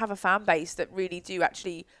you have a fan base that really do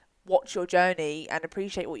actually watch your journey and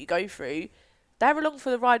appreciate what you go through, they're along for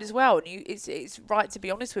the ride as well. And it's right to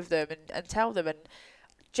be honest with them and tell them. And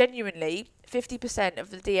genuinely, 50% of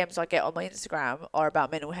the DMs I get on my Instagram are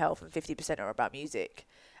about mental health and 50% are about music.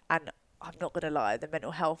 And I'm not going to lie, the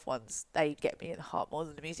mental health ones, they get me in the heart more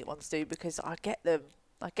than the music ones do, because I get them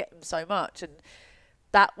so much. And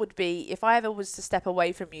that would be, if I ever was to step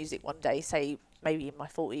away from music one day, say maybe in my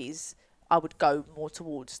 40s, I would go more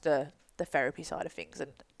towards the therapy side of things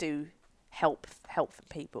and do help from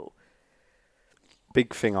people.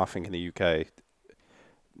 Big thing, I think, in the UK,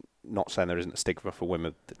 not saying there isn't a stigma for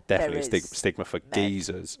women, definitely a stigma for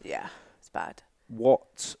geezers. Yeah, it's bad.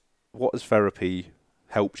 What has therapy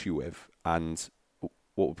helped you with, and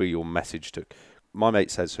what would be your message to... My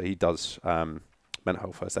mate says, so he does mental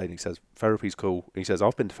health first aid, and he says, therapy's cool. He says,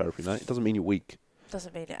 I've been to therapy, mate. It doesn't mean you're weak.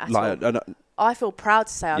 Doesn't mean it at all. I feel proud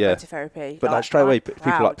to say I go to therapy. But like straight away,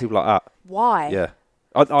 people like that. Why? Yeah.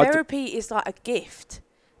 Therapy is like a gift.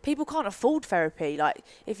 People can't afford therapy. Like,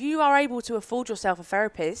 if you are able to afford yourself a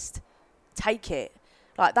therapist, take it.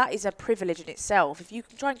 Like, that is a privilege in itself. If you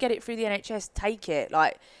can try and get it through the NHS, take it.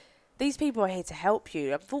 Like, these people are here to help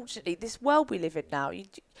you. Unfortunately, this world we live in now,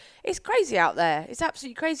 it's crazy out there. It's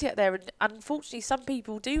absolutely crazy out there. And unfortunately, some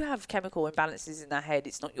people do have chemical imbalances in their head.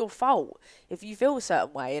 It's not your fault if you feel a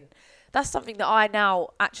certain way. And that's something that I now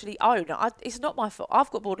actually own. It's not my fault. I've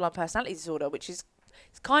got borderline personality disorder, which is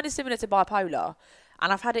it's kind of similar to bipolar.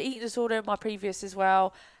 And I've had an eating disorder in my previous as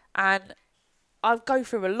well. And I go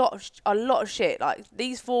through a lot of shit. Like,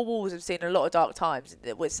 these four walls have seen a lot of dark times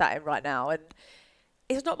that we're sat in right now. And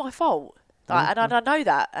it's not my fault. Like, and I know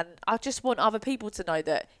that. And I just want other people to know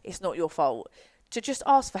that it's not your fault. To just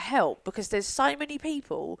ask for help, because there's so many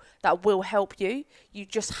people that will help you. You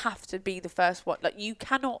just have to be the first one. Like, you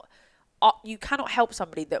cannot help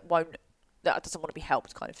somebody that doesn't want to be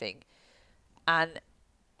helped, kind of thing. And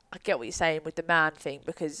I get what you're saying with the man thing,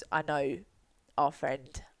 because I know our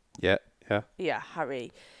friend. Yeah.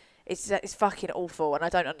 Harry. It's fucking awful, and I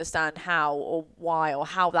don't understand how or why or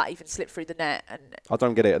how that even slipped through the net. And I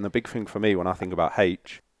don't get it. And the big thing for me when I think about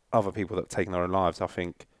H, other people that have taken their own lives, I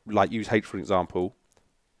think, like, use H for an example.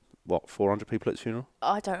 400 people at his funeral?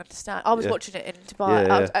 I don't understand. I was watching it in Dubai.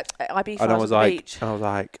 I was at Ibiza on the beach. And I was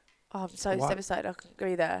like, oh, I'm so devastated I couldn't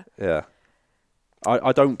agree there. Yeah.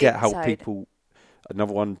 I don't get how people...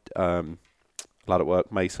 Another one, lad at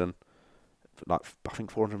work, Mason, like I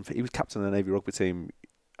think 450. He was captain of the Navy rugby team,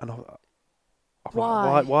 and I'm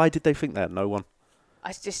Why? like, why did they think that? No one.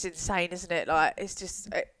 It's just insane, isn't it? Like, it's just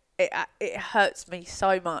it hurts me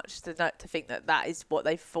so much to think that is what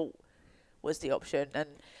they thought was the option. And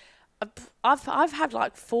I've had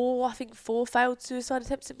like four failed suicide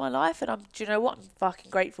attempts in my life, and do you know what? I'm fucking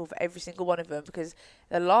grateful for every single one of them, because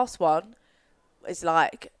the last one is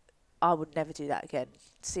like, I would never do that again.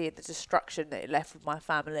 Seeing the destruction that it left with my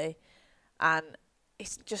family, and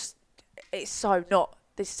it's so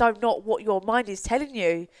not what your mind is telling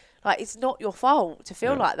you. Like, it's not your fault to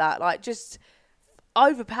feel like that. Like, just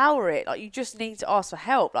overpower it. Like, you just need to ask for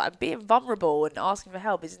help. Like, being vulnerable and asking for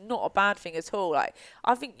help is not a bad thing at all. Like,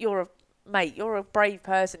 I think you're a brave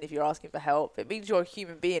person if you're asking for help. It means you're a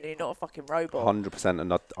human being and you're not a fucking robot. 100%,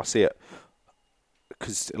 and I see it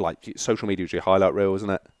because like social media is your highlight reel,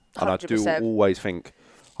 isn't it? And 100%. I do always think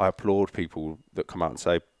I applaud people that come out and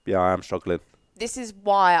say, "Yeah, I am struggling." This is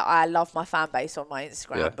why I love my fan base on my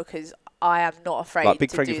Instagram, because I am not afraid to do that.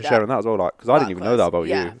 Big thank you for sharing that as well, like, because I didn't even know that about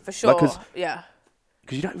you. Yeah, for sure. Because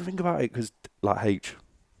you don't even think about it, because like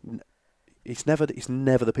it's never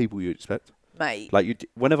the people you expect, mate. Like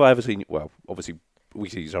whenever I ever seen you, well, obviously we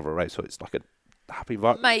see each other, right? So it's like a happy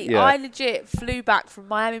vibe, mate. I legit flew back from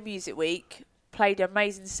Miami Music Week, played an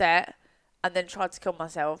amazing set, and then tried to kill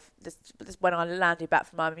myself. This when I landed back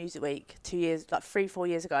from Miami Music Week 3-4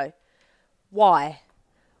 years ago. Why?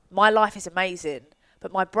 My life is amazing,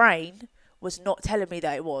 but my brain was not telling me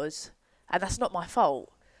that it was, and that's not my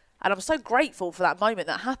fault. And I'm so grateful for that moment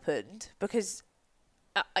that happened, because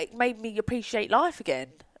it made me appreciate life again.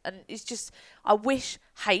 And it's just, I wish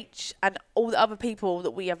H and all the other people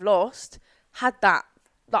that we have lost had that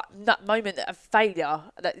moment of failure,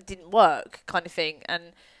 that it didn't work kind of thing.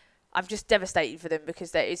 And I'm just devastated for them,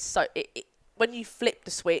 because there is when you flip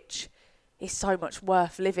the switch, it's so much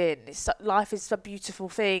worth living. Life is a beautiful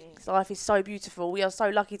thing. Life is so beautiful. We are so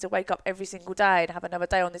lucky to wake up every single day and have another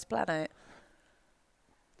day on this planet.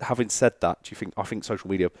 Having said that, I think social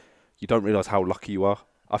media, you don't realise how lucky you are.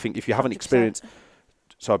 I think if you haven't experienced,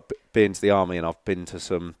 so I've been to the army and I've been to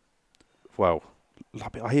some, well,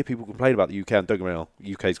 I hear people complain about the UK, and don't get me wrong,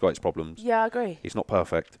 the UK's got its problems. Yeah, I agree. It's not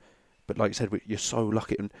perfect. But like you said, you're so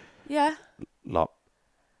lucky. And look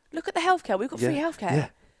at the healthcare. We've got free healthcare. Yeah.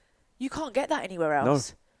 You can't get that anywhere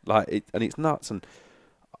else. No, and it's nuts. And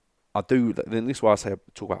I do. Then this is why I say I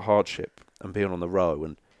talk about hardship and being on the row,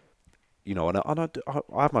 and you know, and I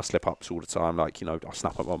have my slip ups all the time. Like, you know, I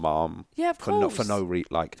snap at my mum. Yeah, of course. For no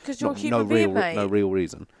because you're a human being, mate. No real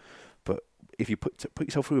reason. But if you put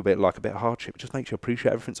yourself through a bit of hardship, it just makes you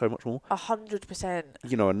appreciate everything so much more. 100%.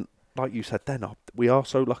 You know, and like you said, then we are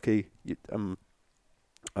so lucky.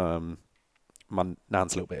 My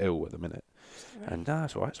nan's a little bit ill at the minute. Right. And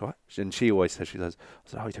it's all right. And she always says, I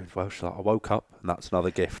said, "How are you doing?" Well, she's like, "I woke up and that's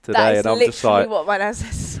another gift today." And I'm just like, what my nan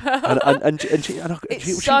says.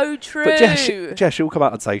 It's so true. But Jess, she'll come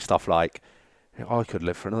out and say stuff like, "I could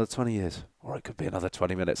live for another 20 years, or it could be another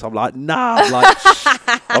 20 minutes." I'm like, "Nah."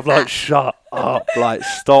 I'm like, "Shut up!" Like,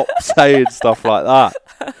 stop saying stuff like that.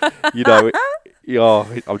 You know.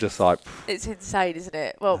 I'm just like... It's insane, isn't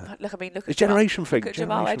it? Well, look at it's generation thing. Look at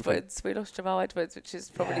Jamal Edwards. We lost Jamal Edwards, which is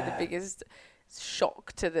probably the biggest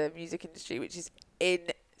shock to the music industry, which is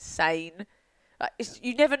insane. Like,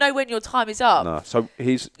 you never know when your time is up. No, so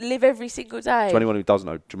live every single day. To anyone who doesn't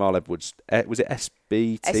know, Jamal Edwards, was it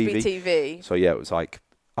SBTV? SBTV. So yeah, it was like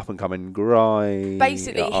up and coming grime.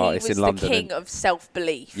 Basically, he was in the London king of self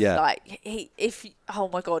belief. Yeah. Like oh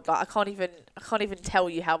my god, like I can't even tell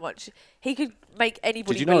you how much he could make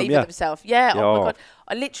anybody believe in themselves. Yeah. Oh my god,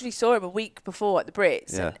 I literally saw him a week before at the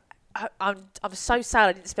Brits. Yeah. And I'm so sad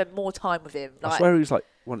I didn't spend more time with him. I swear he was like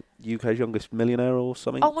one UK's youngest millionaire or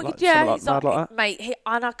something. Oh my god, yeah, he's like that. Mate.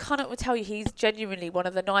 And I cannot tell you, he's genuinely one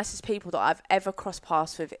of the nicest people that I've ever crossed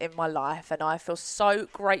paths with in my life, and I feel so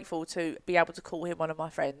grateful to be able to call him one of my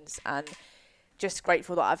friends, and just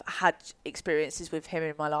grateful that I've had experiences with him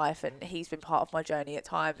in my life, and he's been part of my journey at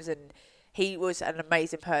times, and he was an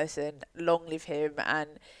amazing person. Long live him.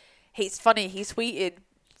 And he's funny, he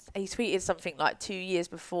tweeted something like 2 years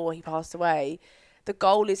before he passed away. The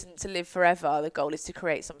goal isn't to live forever. The goal is to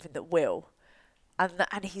create something that will.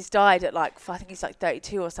 And he's died at I think he's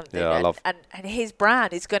 32 or something. Yeah, and his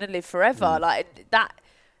brand is going to live forever. Like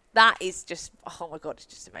that is just, oh my God, it's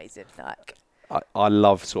just amazing. Like, I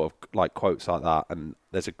love sort of like quotes like that. And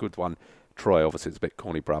there's a good one. Troy, obviously it's a bit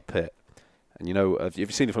corny, Brad Pitt. And you know, have you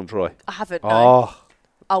seen the film Troy? I haven't. No. Oh.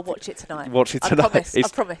 I'll watch it tonight. I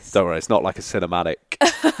promise. Don't worry, it's not like a cinematic.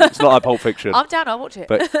 It's not like Pulp Fiction. I'm down. I'll watch it.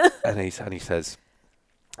 But and he says,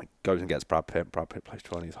 goes and gets Brad Pitt. Brad Pitt plays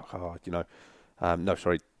Troy, and he's like, "Oh, you know, no,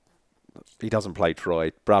 sorry, he doesn't play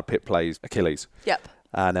Troy. Brad Pitt plays Achilles. Yep.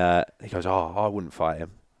 And he goes, oh, I wouldn't fight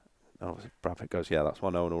him. And Brad Pitt goes, yeah, that's why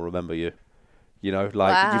no one will remember you. You know,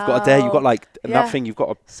 like you've got to dare. You've got and that thing. You've got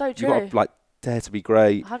to. So true. You've got to like dare to be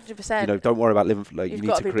great. 100%. You know, don't worry about living. Like You've you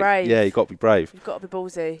got need to be brave. Yeah, you've got to be brave. You've got to be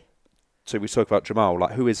ballsy. So we talk about Jamal.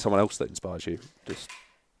 Like, who is someone else that inspires you? Just.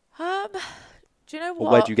 Do you know what?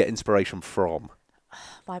 Or where do you get inspiration from?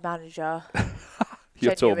 My manager.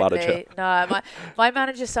 Your tour manager. No, my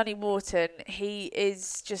manager, Sonny Morton. He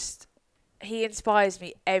inspires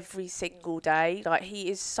me every single day. Like, he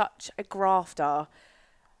is such a grafter.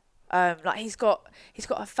 Like he's got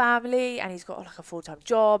a family and he's got like a full-time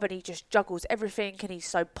job and he just juggles everything and he's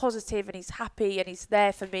so positive and he's happy and he's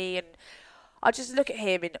there for me, and I just look at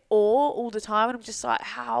him in awe all the time and I'm just like,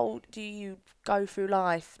 how do you go through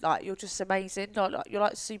life? Like, you're just amazing. Like you're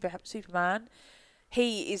like Superman.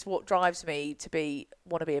 He is what drives me to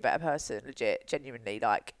want to be a better person, legit, genuinely.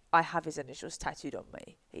 Like, I have his initials tattooed on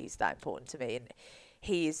me. He's that important to me, and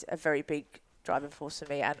he is a very big driving force for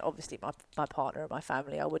me, and obviously my partner and my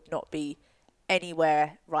family. I would not be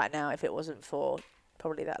anywhere right now if it wasn't for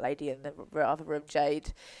probably that lady in the other room,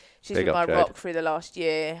 Jade. She's been my rock through the last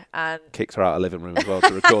year, and kicks her out of the living room as well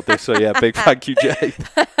to record this. So yeah, big thank you, Jade.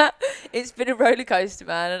 It's been a roller coaster,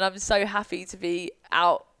 man, and I'm so happy to be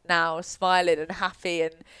out now, smiling and happy,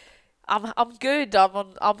 and I'm good. I'm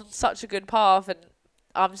on such a good path, and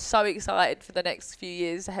I'm so excited for the next few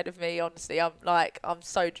years ahead of me. Honestly, I'm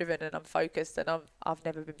so driven and I'm focused, and I've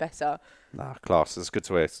never been better. Nah, class. It's good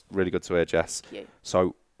to hear. It's really good to hear, Jess. Thank you.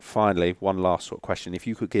 So finally, one last sort of question: if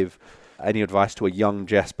you could give any advice to a young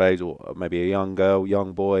Jess Bays, or maybe a young girl,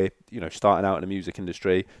 young boy, you know, starting out in the music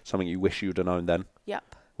industry, something you wish you'd have known then,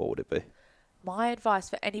 Yep. what would it be? My advice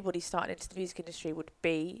for anybody starting into the music industry would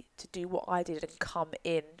be to do what I did and come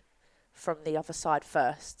in from the other side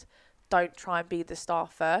first. Don't try and be the star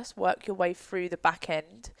first. Work your way through the back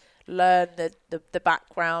end. Learn the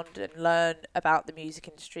background and learn about the music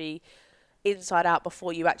industry inside out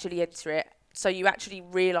before you actually enter it. So you actually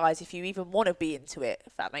realise if you even want to be into it,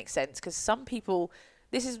 if that makes sense. Because some people,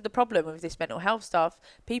 this is the problem with this mental health stuff.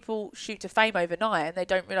 People shoot to fame overnight and they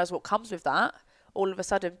don't realise what comes with that. All of a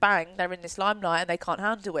sudden, bang, they're in this limelight and they can't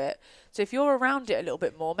handle it. So if you're around it a little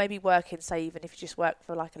bit more, maybe work in, say, even if you just work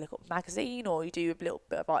for like a little magazine or you do a little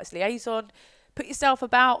bit of artist liaison, put yourself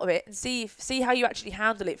about it and see how you actually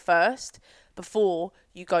handle it first before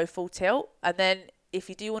you go full tilt. And then if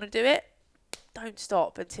you do want to do it, don't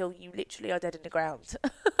stop until you literally are dead in the ground.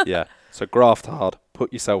 Yeah. So graft hard,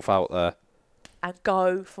 put yourself out there. And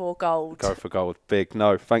go for gold. Go for gold. Big.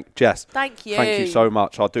 No, Jess. Thank you. Thank you so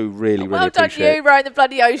much. I do really appreciate it. Well done you, rowing the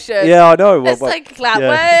bloody ocean. Yeah, I know. Let's take a clap. Yeah.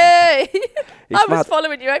 Way. I was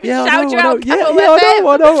following you. I shouted you out. Yeah,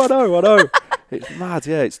 I know. It's mad.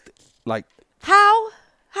 Yeah, it's like...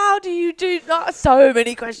 How do you do that? So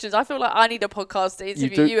many questions. I feel like I need a podcast to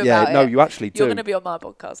interview you about it. No, you actually do. You're going to be on my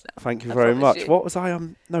podcast now. Thank you very much. What was I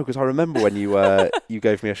No, because I remember when you you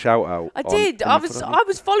gave me a shout out. I did. I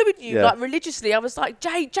was following you like religiously. I was like,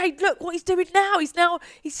 Jade, look what he's doing now. He's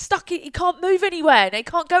stuck. He can't move anywhere and he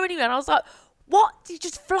can't go anywhere. And I was like, what? He's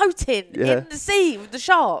just floating in the sea with the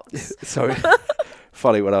sharks. So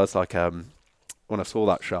funny when I was like, when I saw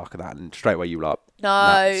that shark and that, and straight away you were like,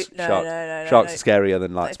 no. Sharks are scarier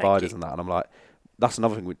than like spiders and that. And I'm like, that's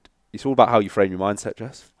another thing. It's all about how you frame your mindset,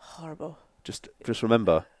 Jess. Horrible. Just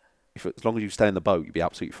remember, as long as you stay in the boat, you'll be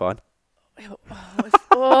absolutely fine. What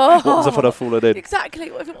was the fun of falling in?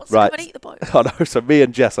 Exactly. What if it wants to come and eat the boat? I know. So me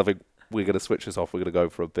and Jess, I think we're going to switch this off. We're going to go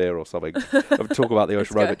for a beer or something and talk about the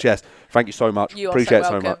ocean road. But Jess, thank you so much. Appreciate it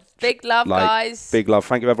so much. Big love, guys. Big love.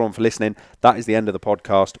 Thank you everyone for listening. That is the end of the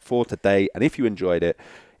podcast for today. And if you enjoyed it,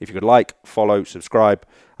 if you could like, follow, subscribe,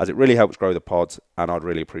 as it really helps grow the pods, and I'd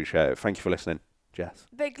really appreciate it. Thank you for listening, Jess.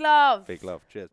 Big love. Big love. Cheers.